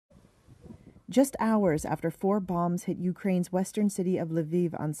Just hours after 4 bombs hit Ukraine's western city of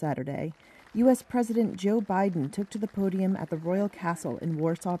Lviv on Saturday, U.S. President Joe Biden took to the podium at the Royal Castle in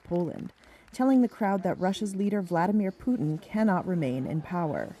Warsaw, Poland, telling the crowd that Russia's leader Vladimir Putin cannot remain in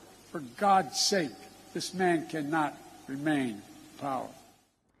power. For God's sake, this man cannot remain in power.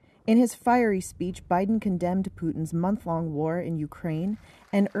 In his fiery speech, Biden condemned Putin's month-long war in Ukraine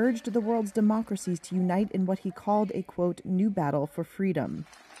and urged the world's democracies to unite in what he called a, quote, new battle for freedom.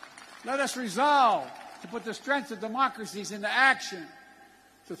 Let us resolve to put the strength of democracies into action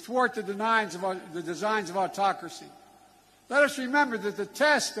to thwart the designs of autocracy. Let us remember that the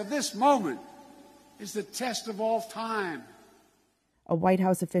test of this moment is the test of all time. A White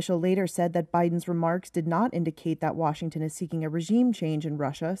House official later said that Biden's remarks did not indicate that Washington is seeking a regime change in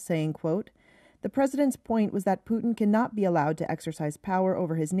Russia, saying, quote, the president's point was that Putin cannot be allowed to exercise power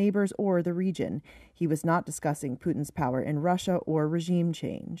over his neighbors or the region. He was not discussing Putin's power in Russia or regime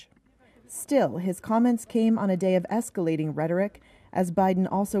change. Still, his comments came on a day of escalating rhetoric, as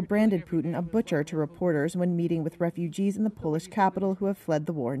Biden also branded Putin a butcher to reporters when meeting with refugees in the Polish capital who have fled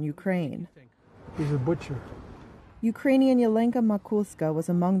the war in Ukraine. He's a butcher. Ukrainian Yelenka Makulska was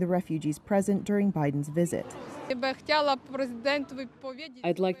among the refugees present during Biden's visit. I'd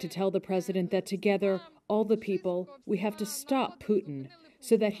like to tell the president that together, all the people, we have to stop Putin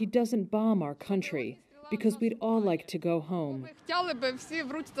so that he doesn't bomb our country, because we'd all like to go home.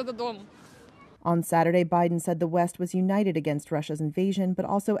 On Saturday, Biden said the West was united against Russia's invasion, but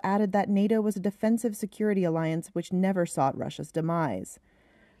also added that NATO was a defensive security alliance which never sought Russia's demise.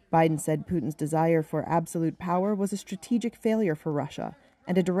 Biden said Putin's desire for absolute power was a strategic failure for Russia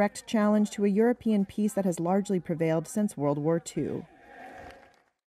and a direct challenge to a European peace that has largely prevailed since World War II.